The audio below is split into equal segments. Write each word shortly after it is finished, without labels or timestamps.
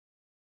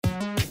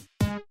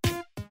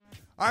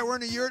All right, we're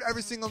in a Yurt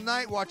every single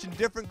night watching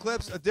different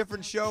clips, a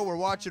different show. We're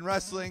watching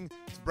wrestling.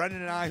 It's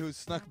Brendon and I who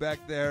snuck back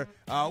there.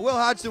 Wil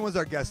Hodgson was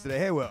our guest today.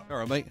 Hey, Wil. All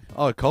right, mate.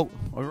 Oh, Colt.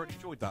 I really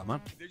enjoyed that,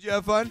 man. Did you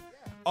have fun?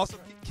 Yeah. Also,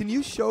 can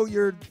you show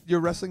your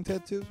wrestling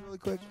tattoos really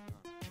quick?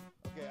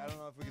 Okay, I don't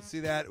know if we can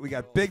see that. We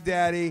got Big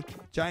Daddy,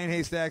 Giant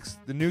Haystacks,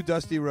 the new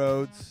Dusty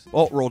Rhodes.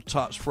 Hot Rod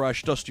Tat's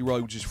fresh. Dusty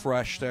Rhodes is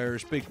fresh.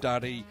 There's Big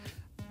Daddy,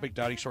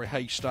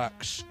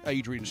 Haystacks,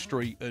 Adrian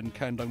Street, and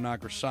Kendo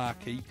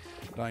Nagasaki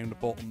down the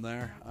bottom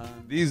there.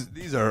 And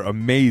These are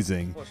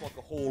amazing. well, it's like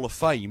a Hall of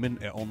Fame,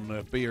 isn't it, on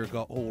the Beer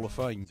Gut Hall of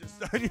Fame.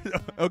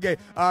 Okay,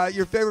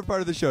 your favorite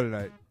part of the show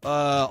tonight?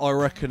 I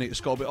reckon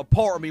it's got to be. A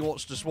part of me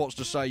wants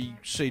to say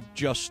Sid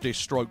Justice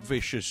stroke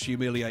Vicious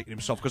humiliating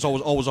himself, because I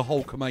was a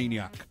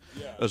Hulkamaniac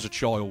as a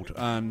child,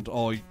 and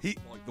I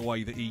like the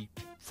way that he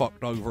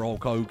fucked over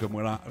Hulk Hogan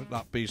with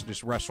that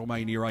business,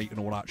 WrestleMania 8 and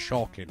all that.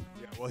 Shocking.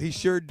 Yeah, well, he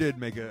sure did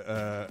make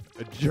a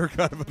jerk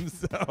out of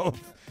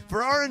himself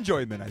for our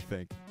enjoyment, I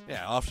think.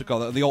 Yeah, I have to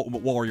go. The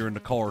Ultimate Warrior in the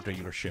car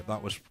dealership.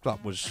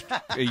 That was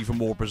even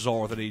more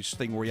bizarre than his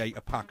thing where he ate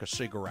a pack of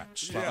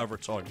cigarettes that other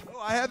time. Oh,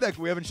 I have that.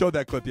 We haven't showed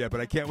that clip yet,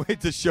 but I can't wait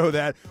to show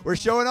that. We're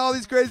showing all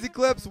these crazy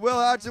clips. Wil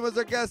Hodgson was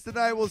our guest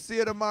tonight. We'll see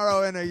you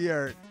tomorrow in a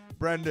Yurt.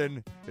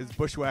 Brendon is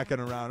bushwhacking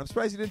around. I'm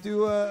surprised you didn't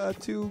do a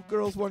 2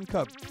 girls 1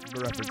 cup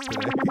reference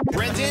today.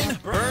 Brendon,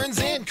 Burns,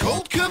 and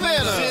Colt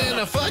Cabana in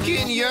a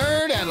fucking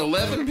Yurt at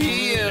 11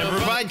 p.m. and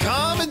provide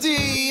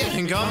comedy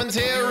and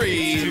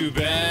commentary. Too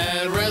bad